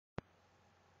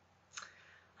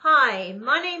Hi,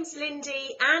 my name's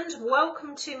Lindy and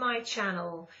welcome to my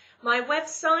channel. My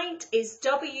website is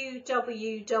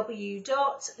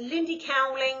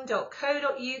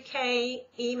www.lindycowling.co.uk,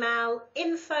 email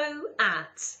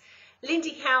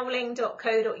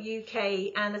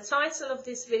info@lindycowling.co.uk, and the title of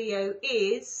this video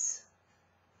is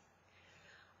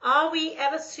Are we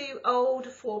ever too old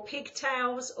for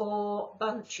pigtails or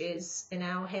bunches in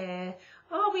our hair?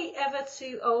 Are we ever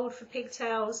too old for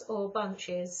pigtails or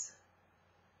bunches?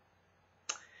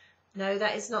 No,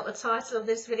 that is not the title of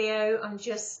this video. I'm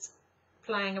just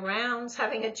playing around,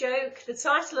 having a joke. The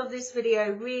title of this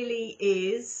video really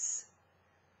is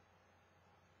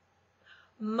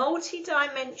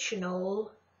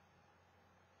Multidimensional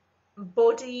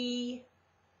Body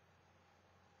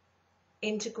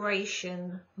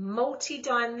Integration.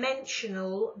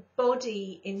 Multidimensional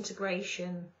Body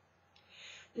Integration.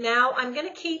 Now, I'm going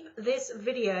to keep this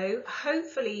video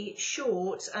hopefully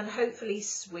short and hopefully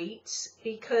sweet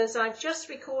because I've just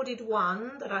recorded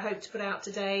one that I hope to put out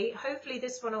today. Hopefully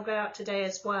this one will go out today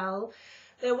as well.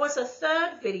 There was a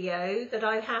third video that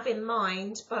I have in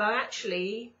mind, but I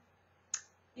actually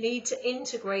need to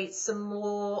integrate some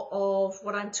more of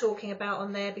what I'm talking about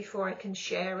on there before I can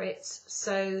share it.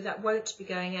 So that won't be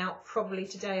going out probably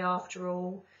today after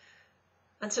all,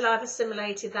 until I've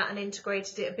assimilated that and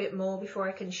integrated it a bit more before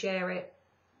I can share it.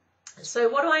 So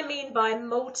what do I mean by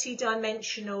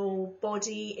multi-dimensional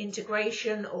body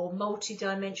integration or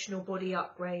multi-dimensional body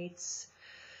upgrades?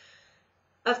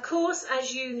 Of course,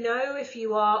 as you know, if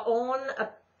you are on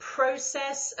a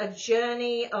process, a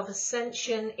journey of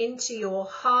ascension into your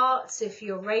heart, if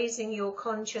you're raising your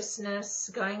consciousness,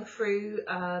 going through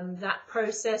that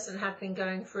process and have been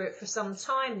going through it for some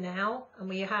time now, and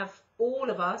we have all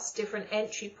of us different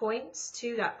entry points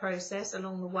to that process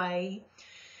along the way,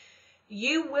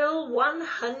 you will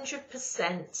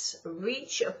 100%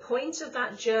 reach a point of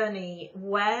that journey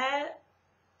where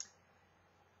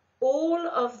all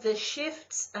of the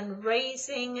shifts and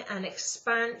raising and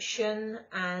expansion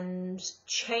and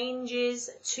changes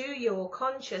to your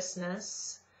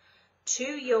consciousness, to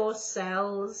your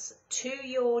cells, to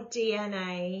your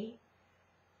DNA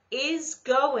is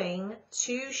going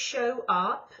to show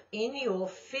up in your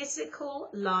physical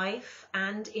life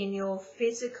and in your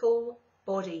physical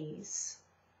bodies.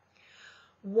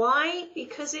 Why?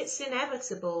 Because it's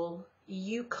inevitable.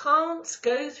 You can't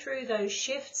go through those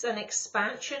shifts and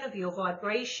expansion of your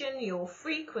vibration, your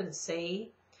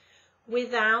frequency,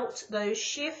 without those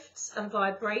shifts and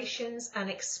vibrations and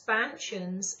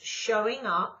expansions showing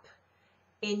up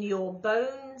in your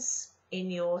bones,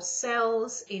 in your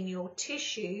cells, in your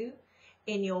tissue,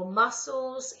 in your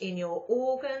muscles, in your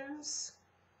organs,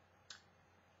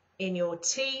 in your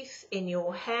teeth, in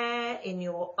your hair, in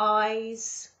your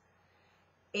eyes,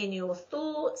 in your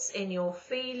thoughts, in your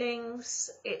feelings.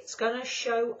 It's going to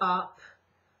show up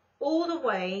all the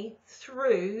way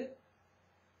through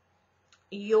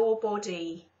your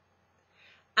body.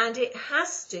 And it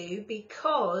has to,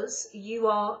 because you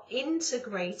are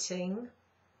integrating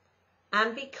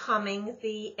and becoming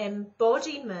the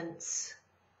embodiment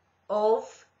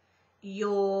of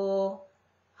your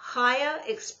higher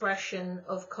expression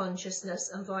of consciousness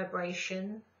and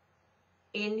vibration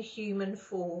in human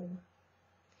form.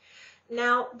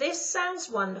 Now, this sounds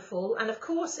wonderful, and of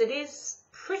course it is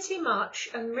pretty much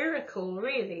a miracle,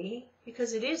 really,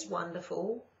 because it is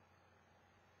wonderful.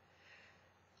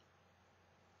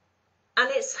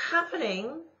 And it's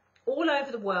happening all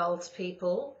over the world,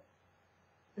 people.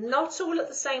 Not all at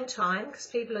the same time, because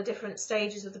people are different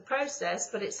stages of the process,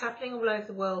 but it's happening all over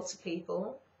the world to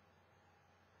people.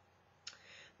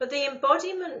 But the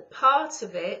embodiment part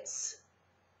of it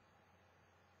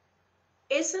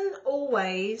isn't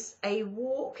always a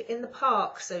walk in the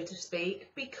park, so to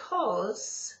speak,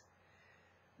 because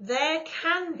there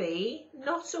can be,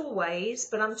 not always,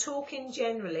 but I'm talking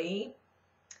generally,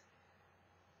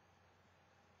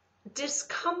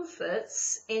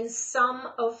 discomforts in some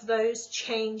of those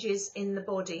changes in the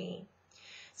body.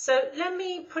 So let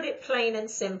me put it plain and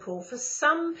simple. For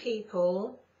some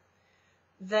people,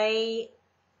 they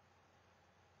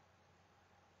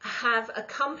have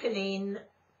accompanying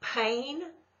pain,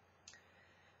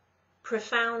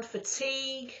 profound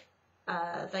fatigue,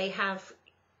 they have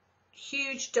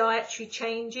huge dietary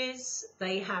changes,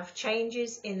 they have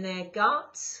changes in their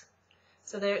gut,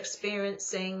 so they're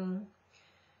experiencing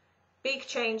big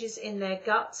changes in their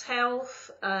gut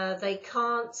health. They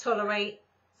can't tolerate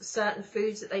certain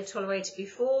foods that they tolerated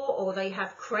before, or they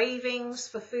have cravings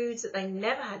for foods that they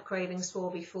never had cravings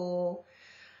for before.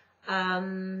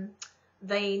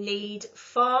 They need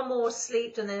far more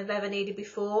sleep than they've ever needed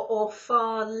before, or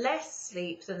far less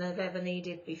sleep than they've ever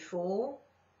needed before.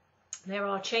 There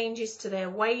are changes to their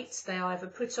weight. They either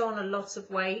put on a lot of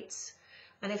weight,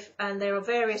 and there are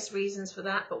various reasons for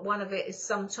that, but one of it is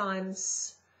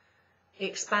sometimes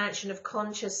expansion of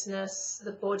consciousness.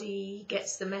 The body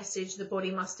gets the message the body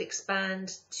must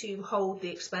expand to hold the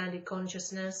expanded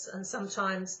consciousness, and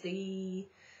sometimes the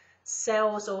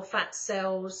cells or fat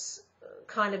cells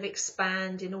kind of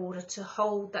expand in order to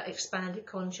hold that expanded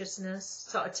consciousness,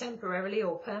 sort of temporarily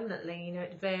or permanently, you know,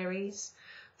 it varies.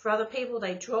 For other people,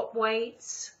 they drop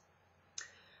weight.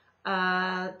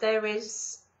 There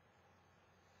is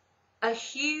a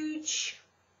huge,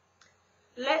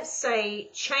 let's say,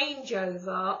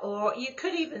 changeover, or you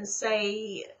could even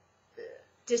say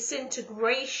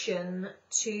disintegration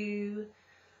to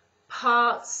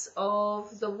parts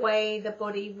of the way the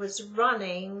body was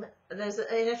running. In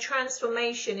a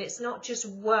transformation, it's not just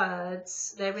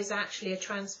words, there is actually a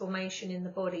transformation in the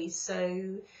body.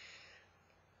 So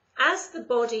as the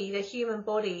body, the human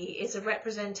body, is a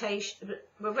representation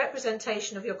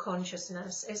of your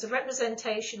consciousness. It's a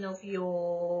representation of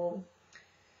your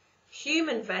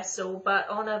human vessel, but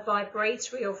on a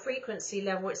vibratory or frequency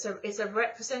level, it's a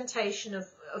representation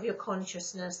of your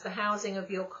consciousness, the housing of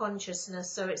your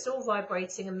consciousness. So it's all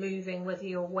vibrating and moving, whether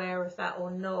you're aware of that or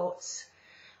not.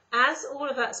 As all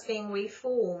of that's being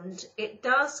reformed, it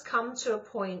does come to a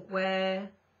point where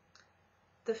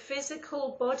the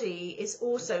physical body is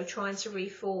also trying to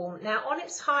reform. Now, on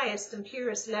its highest and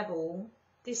purest level,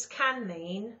 this can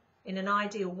mean, in an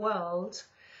ideal world,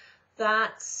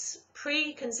 that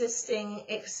pre-existing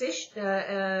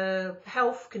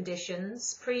health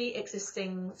conditions,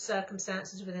 pre-existing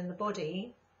circumstances within the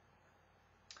body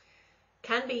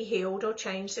can be healed or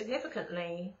changed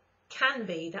significantly. Can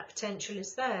be, that potential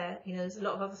is there. You know, there's a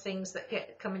lot of other things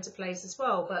that come into place as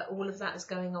well, but all of that is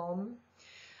going on.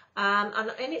 And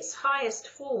in its highest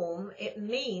form, it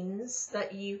means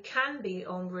that you can be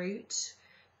en route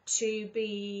to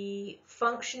be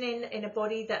functioning in a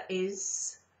body that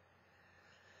is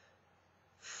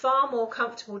far more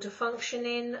comfortable to function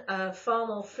in, far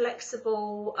more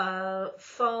flexible,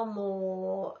 far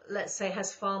more, let's say,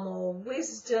 has far more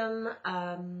wisdom,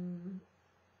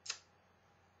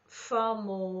 far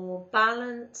more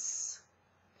balance,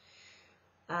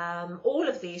 all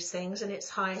of these things in its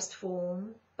highest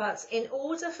form. But in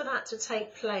order for that to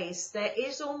take place, there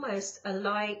is almost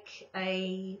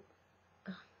I'm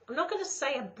not going to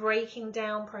say a breaking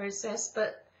down process,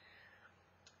 but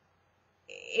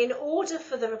in order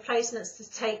for the replacements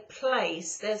to take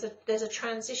place, there's a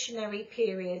transitionary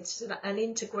period, an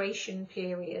integration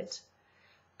period.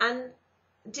 And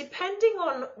depending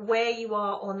on where you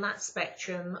are on that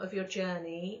spectrum of your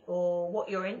journey, or what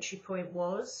your entry point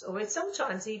was, or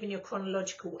sometimes even your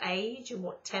chronological age and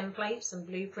what templates and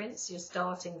blueprints you're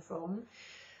starting from,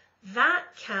 that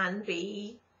can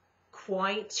be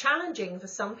quite challenging for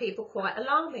some people, quite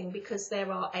alarming, because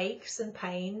there are aches and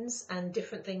pains and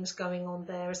different things going on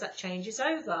there as that changes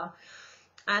over.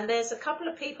 And there's a couple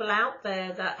of people out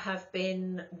there that have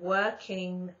been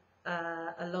working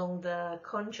along the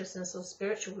consciousness or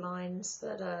spiritual lines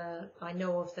that I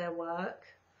know of their work,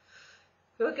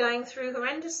 who are going through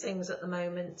horrendous things at the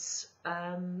moment,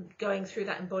 going through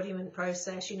that embodiment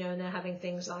process, you know, and they're having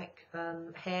things like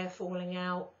hair falling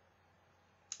out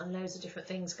and loads of different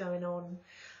things going on.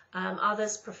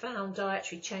 Others, profound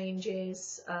dietary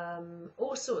changes,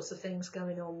 all sorts of things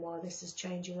going on while this is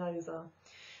changing over.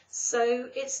 So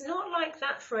it's not like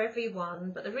that for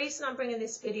everyone, but the reason I'm bringing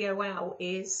this video out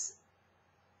is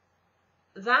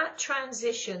that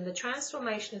transition, the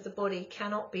transformation of the body,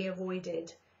 cannot be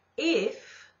avoided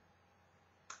if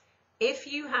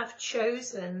you have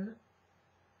chosen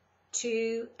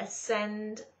to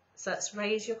ascend. So that's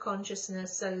raise your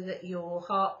consciousness so that your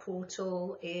heart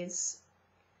portal is,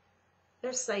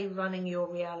 let's say, running your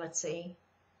reality.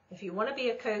 If you want to be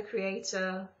a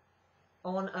co-creator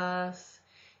on Earth,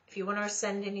 if you want to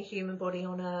ascend in your human body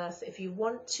on Earth, if you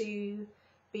want to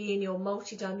be in your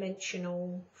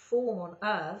multidimensional form on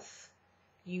Earth,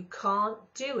 you can't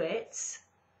do it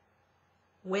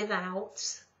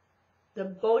without the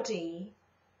body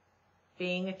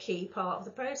being a key part of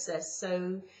the process.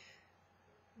 So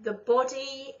the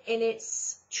body in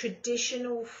its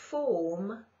traditional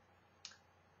form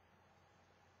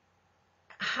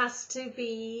has to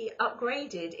be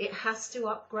upgraded. It has to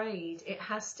upgrade. It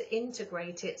has to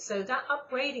integrate it. So that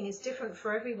upgrading is different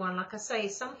for everyone. Like I say,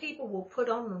 some people will put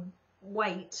on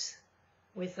weight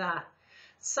with that.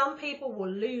 Some people will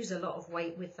lose a lot of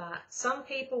weight with that. Some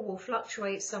people will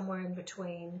fluctuate somewhere in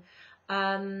between.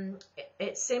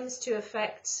 It seems to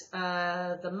affect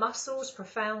the muscles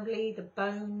profoundly, the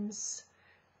bones,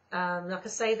 like I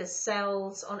say, the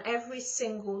cells on every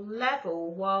single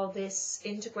level while this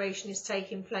integration is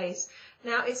taking place.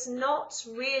 Now, it's not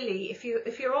really, if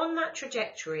you're on that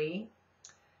trajectory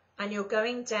and you're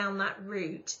going down that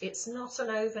route, it's not an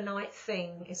overnight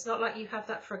thing. It's not like you have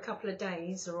that for a couple of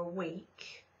days or a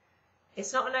week.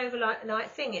 It's not an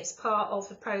overnight thing. It's part of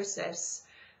the process.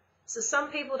 So some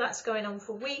people that's going on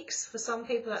for weeks, for some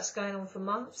people that's going on for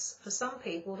months, for some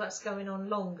people that's going on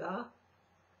longer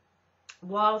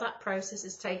while that process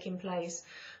is taking place.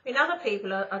 I mean, other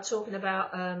people are talking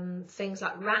about things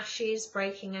like rashes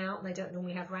breaking out, and they don't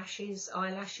normally have rashes,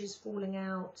 eyelashes falling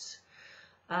out,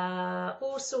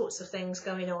 all sorts of things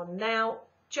going on. Now,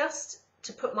 just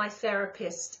to put my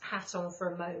therapist hat on for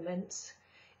a moment,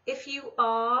 if you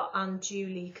are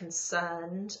unduly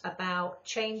concerned about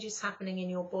changes happening in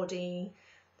your body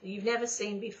that you've never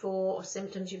seen before, or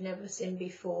symptoms you've never seen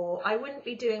before, I wouldn't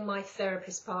be doing my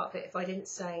therapist part of it if I didn't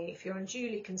say, if you're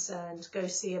unduly concerned, go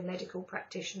see a medical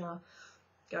practitioner,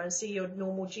 go and see your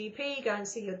normal GP, go and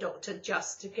see your doctor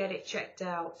just to get it checked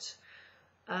out.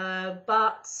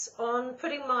 But on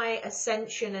putting my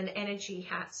ascension and energy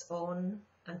hat on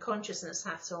and consciousness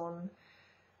hat on,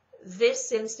 this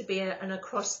seems to be an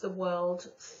across the world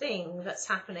thing that's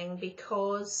happening,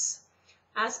 because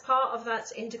as part of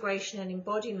that integration and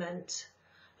embodiment,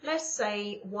 let's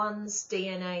say one's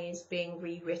DNA is being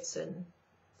rewritten.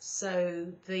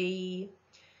 So the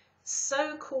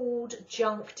so-called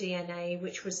junk DNA,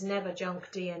 which was never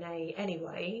junk DNA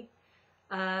anyway,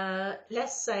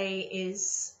 let's say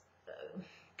is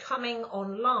coming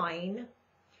online.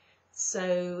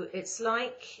 So it's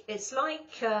like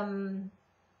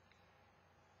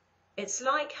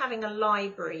having a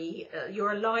library.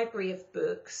 You're a library of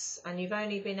books and you've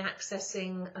only been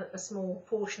accessing a small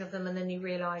portion of them, and then you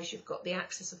realise you've got the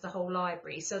access of the whole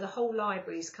library. So the whole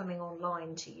library is coming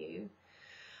online to you,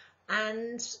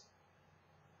 and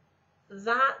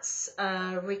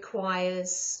that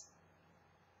requires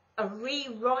a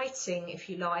rewriting, if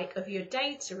you like, of your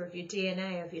data, of your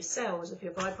DNA, of your cells, of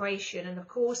your vibration. And of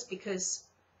course, because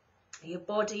your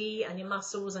body and your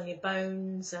muscles and your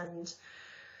bones and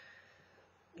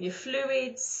your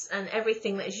fluids and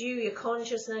everything that is you, your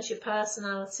consciousness, your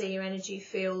personality, your energy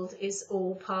field, is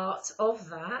all part of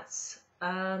that.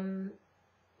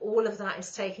 All of that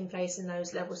is taking place in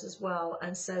those levels as well.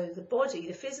 And so the body,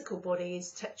 the physical body,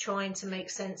 is trying to make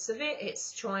sense of it.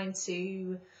 It's trying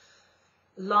to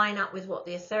line up with what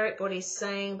the etheric body is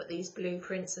saying, but these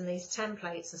blueprints and these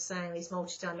templates are saying, these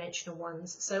multidimensional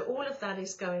ones. So all of that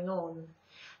is going on.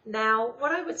 Now,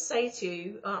 what I would say to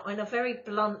you on a very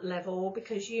blunt level,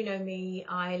 because you know me,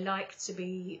 I like to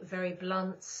be very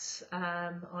blunt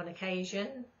on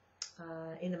occasion,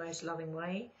 in the most loving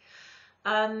way.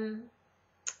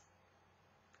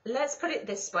 Let's put it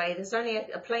this way, there's only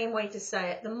a plain way to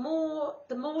say it. The more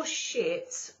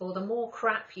shit or the more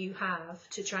crap you have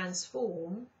to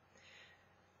transform,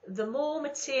 the more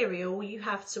material you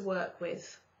have to work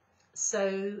with.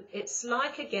 So it's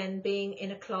like, again, being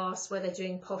in a class where they're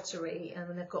doing pottery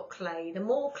and they've got clay. The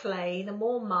more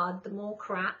mud, the more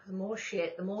crap, the more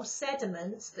shit, the more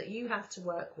sediments that you have to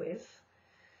work with,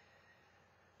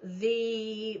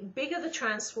 the bigger the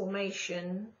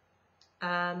transformation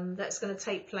that's going to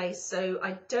take place. So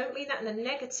I don't mean that in a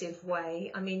negative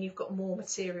way. I mean, you've got more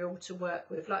material to work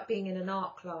with, like being in an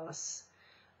art class.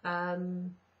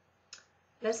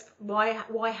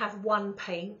 Why have one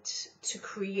paint to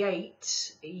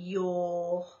create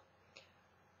your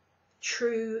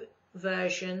true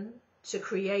version, to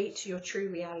create your true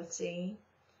reality?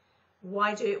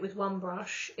 Why do it with one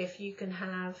brush if you can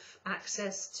have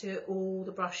access to all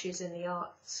the brushes in the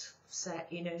art set,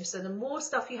 you know? So the more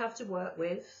stuff you have to work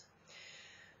with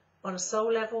on a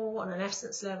soul level, on an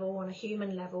essence level, on a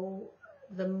human level,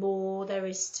 the more there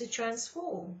is to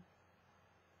transform.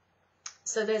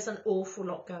 So there's an awful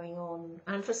lot going on.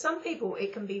 And for some people,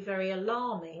 it can be very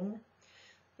alarming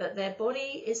that their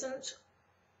body isn't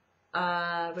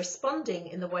responding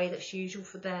in the way that's usual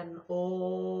for them,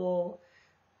 or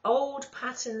old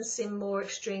patterns seem more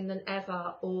extreme than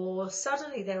ever, or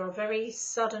suddenly there are very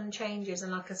sudden changes.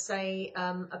 And like I say,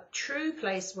 a true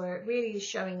place where it really is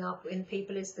showing up in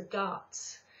people is the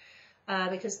gut.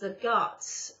 Because the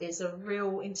gut is a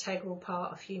real integral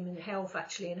part of human health,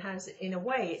 actually, and has, in a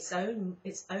way, its own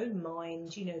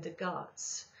mind, you know, the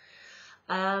gut.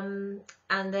 And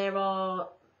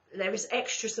there is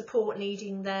extra support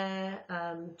needing there,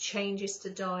 changes to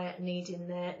diet needing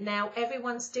there. Now,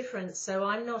 everyone's different, so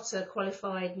I'm not a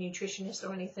qualified nutritionist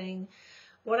or anything.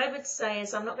 What I would say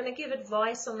is I'm not going to give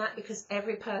advice on that, because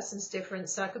every person's different.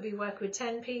 So I could be working with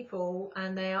 10 people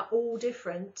and they are all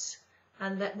different.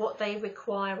 and that what they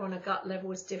require on a gut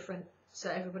level is different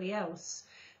to everybody else,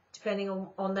 depending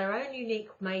on their own unique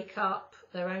makeup,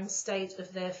 their own state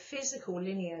of their physical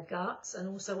linear gut, and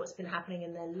also what's been happening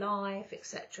in their life,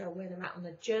 etc., where they're at on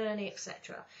the journey,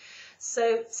 etc.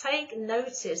 So take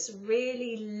notice,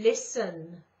 really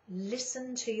listen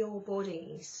to your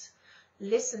bodies,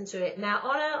 listen to it. Now,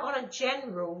 on a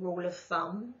general rule of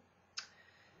thumb,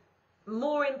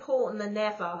 more important than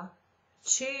ever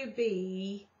to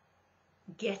be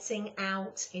getting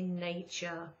out in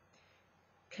nature,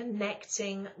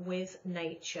 connecting with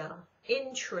nature,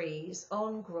 in trees,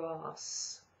 on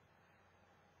grass,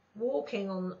 walking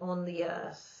on the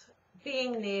earth,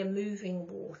 being near moving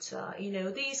water, you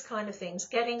know, these kind of things,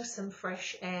 getting some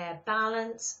fresh air,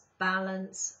 balance,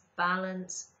 balance,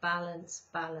 balance, balance,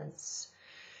 balance.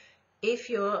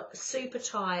 If you're super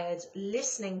tired,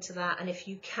 listening to that, and if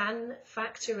you can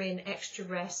factor in extra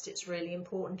rest, it's really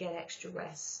important, get extra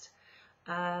rest.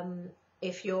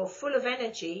 If you're full of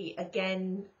energy,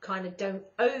 again, kind of don't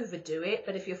overdo it,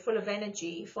 but if you're full of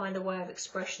energy, find a way of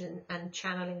expression and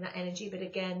channeling that energy. But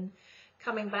again,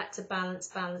 coming back to balance,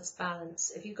 balance,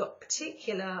 balance. If you've got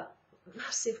particular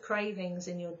massive cravings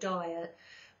in your diet,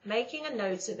 making a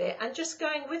note of it and just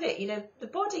going with it. You know, the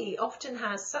body often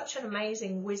has such an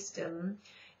amazing wisdom.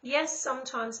 Yes,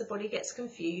 sometimes the body gets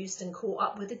confused and caught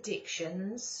up with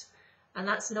addictions, and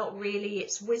that's not really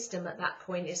its wisdom at that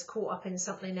point, it's caught up in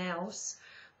something else.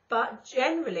 But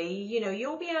generally, you know,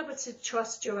 you'll be able to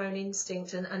trust your own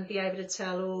instinct and be able to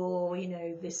tell, oh, you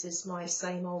know, this is my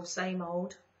same old, same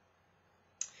old.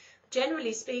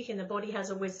 Generally speaking, the body has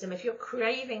a wisdom. If you're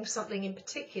craving something in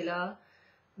particular,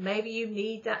 maybe you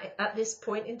need that at this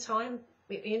point in time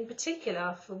in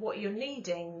particular for what you're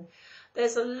needing.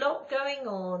 There's a lot going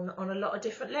on a lot of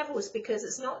different levels, because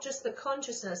it's not just the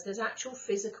consciousness, there's actual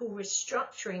physical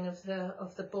restructuring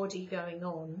of the body going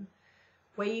on,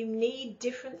 where you need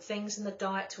different things in the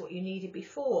diet to what you needed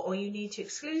before, or you need to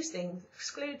exclude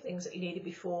things that you needed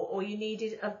before, or you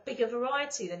needed a bigger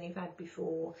variety than you've had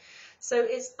before. So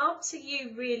it's up to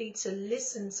you really to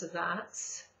listen to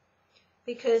that,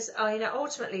 because you know,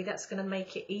 ultimately that's going to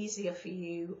make it easier for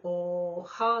you or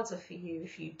harder for you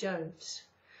if you don't.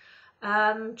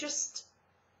 Just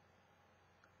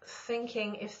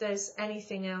thinking if there's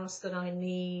anything else that I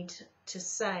need to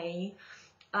say.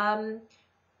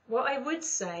 What I would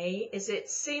say is it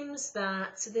seems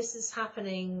that this is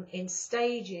happening in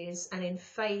stages and in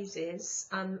phases.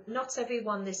 Not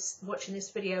everyone watching this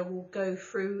video will go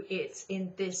through it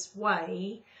in this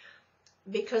way,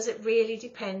 because it really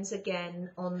depends again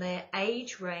on their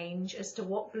age range as to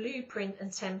what blueprint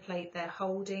and template they're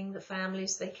holding, the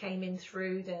families they came in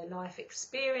through, their life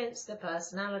experience, their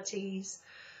personalities,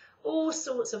 all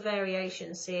sorts of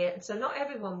variations here. And so not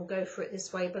everyone will go through it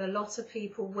this way, but a lot of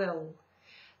people will.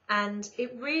 And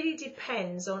it really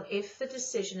depends on if the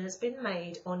decision has been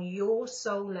made on your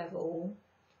soul level,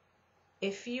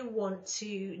 if you want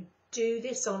to do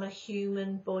this on a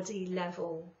human body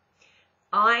level.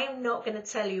 I'm not going to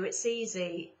tell you it's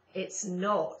easy. It's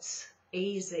not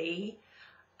easy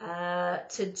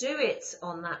to do it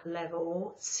on that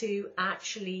level, to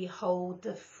actually hold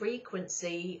the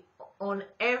frequency on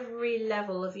every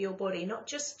level of your body, not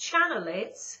just channel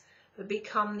it, but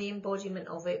become the embodiment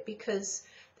of it, because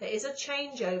there is a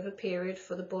changeover period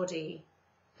for the body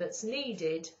that's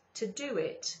needed to do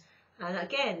it. And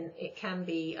again, it can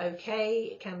be okay,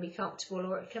 it can be comfortable,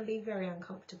 or it can be very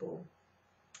uncomfortable.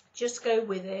 Just go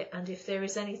with it, and if there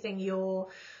is anything you're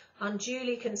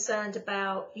unduly concerned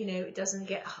about, you know, it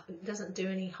doesn't do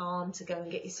any harm to go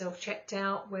and get yourself checked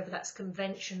out, whether that's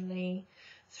conventionally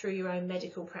through your own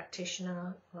medical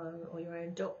practitioner or your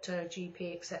own doctor,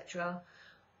 GP, etc.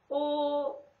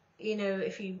 Or, you know,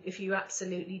 if you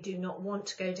absolutely do not want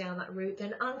to go down that route,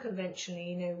 then unconventionally,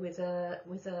 you know, with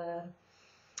a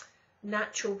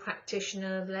natural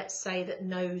practitioner, let's say, that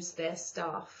knows their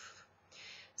stuff.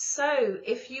 So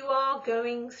if you are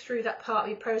going through that part of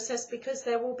your process, because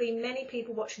there will be many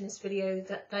people watching this video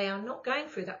that they are not going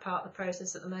through that part of the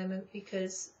process at the moment,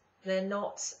 because they're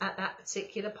not at that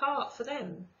particular part for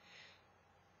them.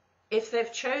 If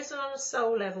they've chosen on a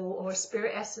soul level or a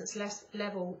spirit essence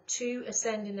level to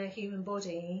ascend in their human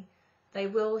body, they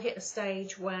will hit a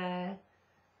stage where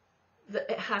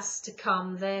it has to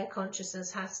come, their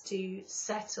consciousness has to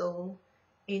settle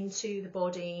into the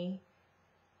body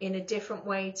in a different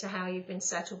way to how you've been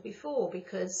settled before,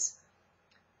 because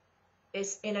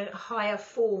it's in a higher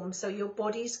form. So your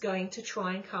body's going to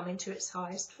try and come into its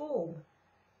highest form,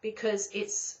 because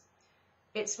it's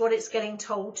what it's getting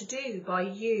told to do by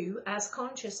you as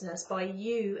consciousness, by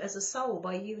you as a soul,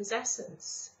 by you as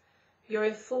essence. You're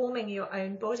informing your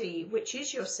own body, which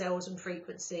is your cells and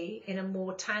frequency, in a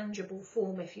more tangible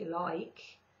form, if you like.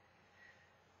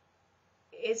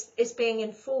 It's being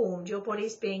informed, your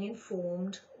body's being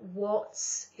informed what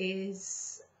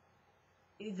is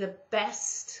the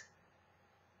best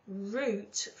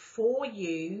route for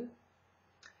you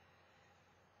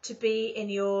to be in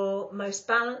your most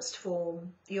balanced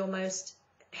form, your most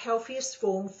healthiest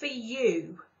form for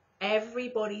you.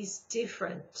 Everybody's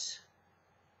different.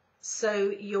 So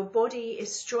your body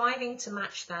is striving to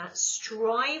match that,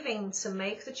 striving to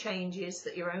make the changes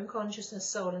that your own consciousness,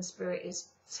 soul and spirit is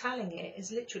telling it,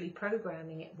 is literally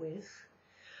programming it with.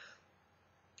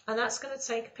 And that's going to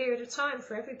take a period of time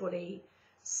for everybody.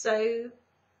 So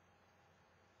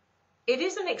it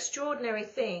is an extraordinary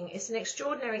thing. It's an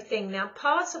extraordinary thing. Now,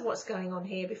 part of what's going on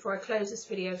here, before I close this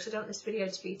video, because I don't want this video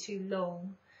to be too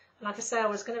long. Like I say, I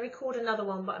was going to record another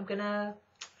one, but I'm going to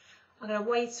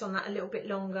wait on that a little bit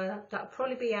longer. That'll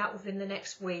probably be out within the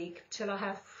next week till I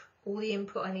have all the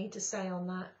input I need to say on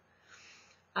that.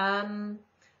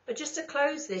 But just to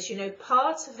close this, you know,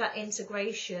 part of that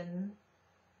integration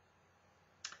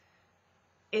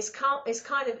is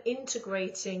kind of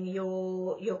integrating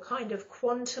your kind of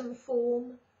quantum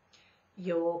form,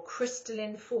 your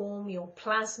crystalline form, your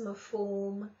plasma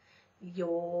form,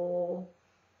 your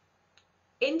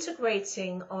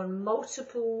integrating on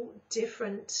multiple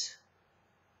different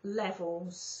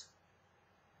levels,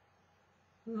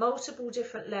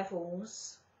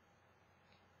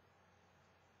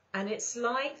 and it's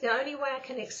like, the only way I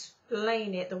can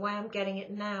explain it, the way I'm getting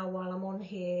it now while I'm on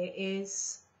here,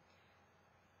 is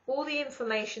all the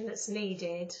information that's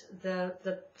needed,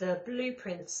 the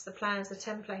blueprints, the plans, the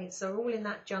templates are all in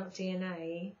that junk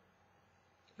DNA,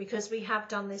 because we have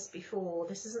done this before.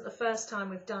 This isn't the first time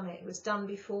we've done it. It was done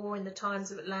before in the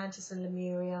times of Atlantis and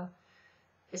Lemuria.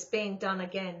 It's being done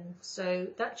again. So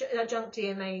that junk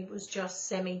DNA was just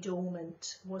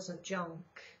semi-dormant, wasn't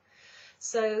junk.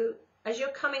 So as you're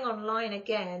coming online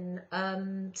again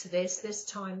to this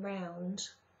time round,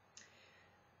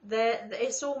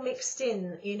 it's all mixed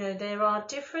in. You know, there are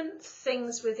different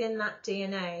things within that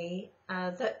DNA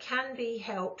that can be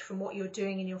helped from what you're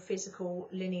doing in your physical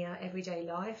linear everyday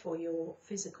life, or your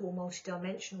physical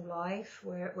multidimensional life,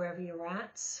 wherever you're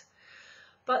at.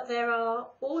 But there are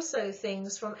also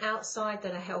things from outside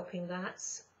that are helping that.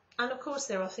 And of course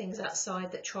there are things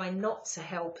outside that try not to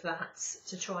help that,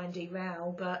 to try and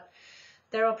derail. But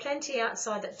there are plenty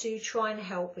outside that do try and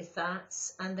help with that.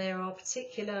 And there are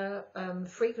particular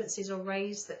frequencies or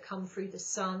rays that come through the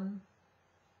sun.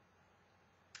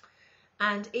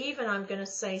 And even, I'm going to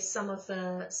say, some of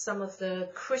the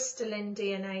crystalline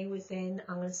DNA within,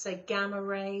 I'm going to say gamma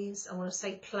rays, I want to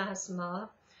say plasma,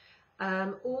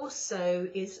 also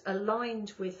is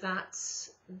aligned with that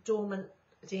dormant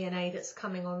DNA that's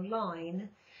coming online.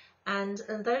 And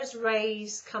those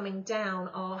rays coming down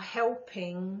are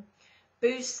helping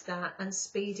boost that and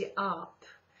speed it up.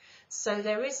 So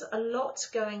there is a lot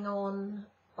going on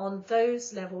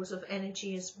those levels of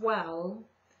energy as well,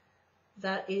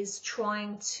 that is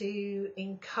trying to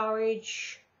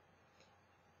encourage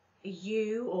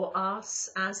you or us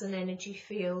as an energy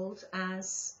field,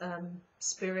 as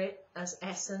spirit, as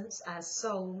essence, as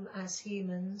soul, as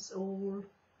humans, all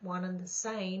one and the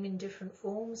same in different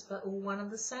forms, but all one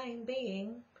and the same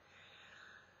being.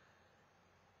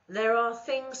 There are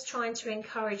things trying to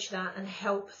encourage that and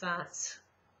help that.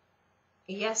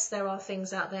 Yes, there are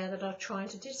things out there that are trying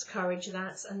to discourage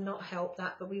that and not help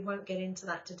that, but we won't get into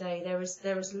that today.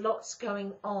 There is lots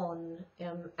going on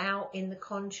out in the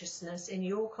consciousness, in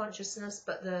your consciousness,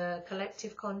 but the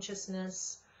collective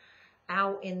consciousness,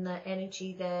 out in the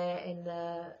energy there,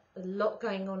 a lot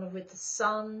going on with the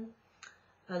sun,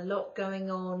 a lot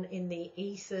going on in the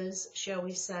ethers, shall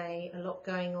we say, a lot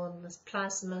going on with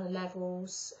plasma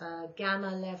levels,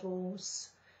 gamma levels,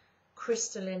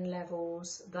 crystalline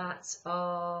levels that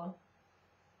are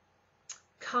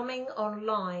coming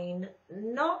online,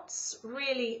 not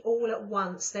really all at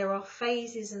once. There are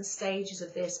phases and stages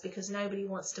of this, because nobody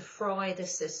wants to fry the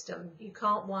system. You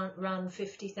can't run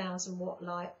 50,000 watt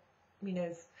light, you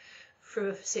know, through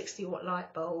a 60 watt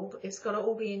light bulb. It's got to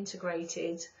all be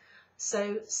integrated.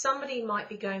 So somebody might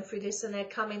be going through this and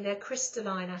their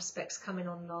crystalline aspects coming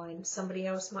online. Somebody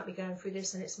else might be going through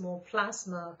this and it's more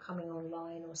plasma coming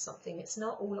online or something. It's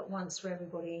not all at once for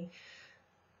everybody,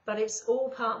 but it's all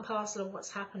part and parcel of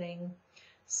what's happening.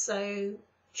 So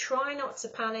try not to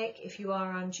panic if you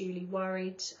are unduly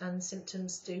worried and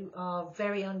symptoms are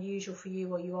very unusual for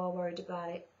you, or you are worried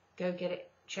about it. Go get it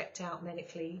checked out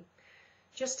medically,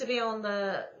 just to be on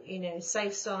the, you know,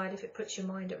 safe side if it puts your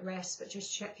mind at rest. But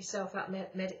just check yourself out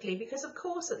medically, because of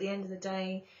course at the end of the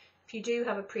day, If you do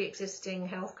have a pre-existing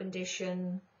health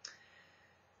condition,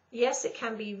 yes, it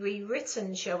can be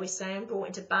rewritten, shall we say, and brought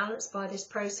into balance by this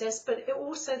process, but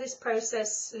also this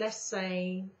process, let's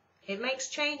say, it makes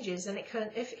changes, and it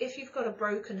can, if you've got a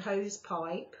broken hose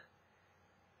pipe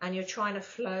and you're trying to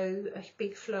flow a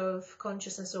big flow of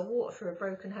consciousness or water through a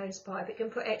broken hose pipe, it can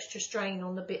put extra strain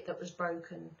on the bit that was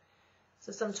broken.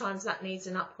 So sometimes that needs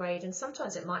an upgrade, and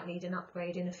sometimes it might need an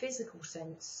upgrade in a physical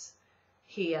sense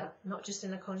here, not just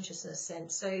in a consciousness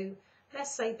sense. So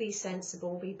let's say be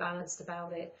sensible, be balanced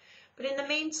about it. But in the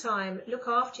meantime, look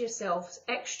after yourselves,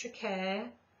 extra care,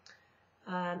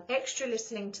 extra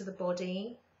listening to the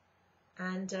body,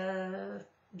 and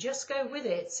just go with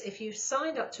it. If you've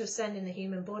signed up to ascend in the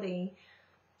human body,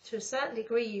 to a certain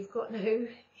degree, you've got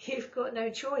no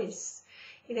choice.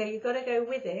 You know, you've got to go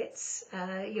with it.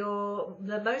 You're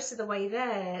the most of the way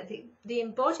there. The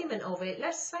embodiment of it,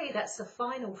 let's say that's the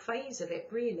final phase of it,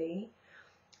 really.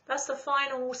 That's the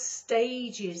final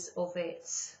stages of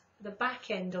it. The back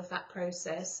end of that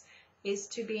process is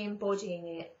to be embodying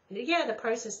it. Yeah, the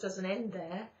process doesn't end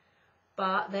there,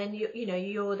 but then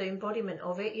you're the embodiment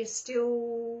of it. You're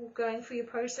still going through your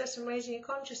process and raising your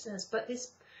consciousness. But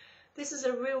this is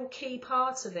a real key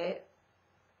part of it,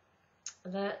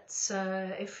 that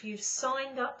if you've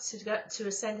signed up to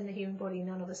ascend in the human body,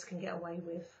 none of us can get away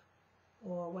with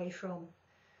or away from,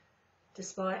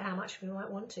 despite how much we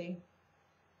might want to.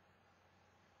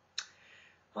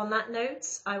 On that note,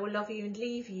 I will love you and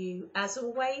leave you. As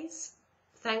always,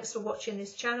 thanks for watching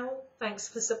this channel. Thanks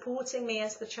for supporting me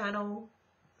as the channel.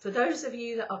 For those of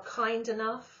you that are kind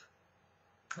enough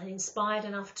and inspired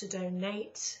enough to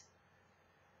donate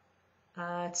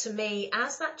to me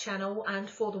as that channel, and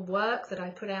for the work that I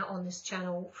put out on this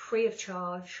channel free of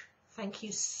charge, thank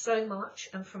you so much,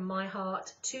 and from my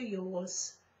heart to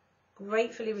yours,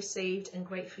 gratefully received and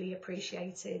gratefully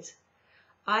appreciated.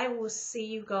 I will see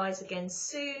you guys again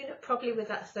soon, probably with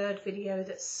that third video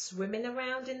that's swimming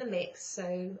around in the mix,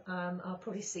 so I'll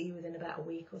probably see you within about a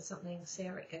week or something, see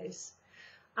how it goes.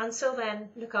 Until then,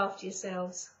 look after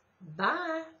yourselves.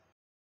 Bye.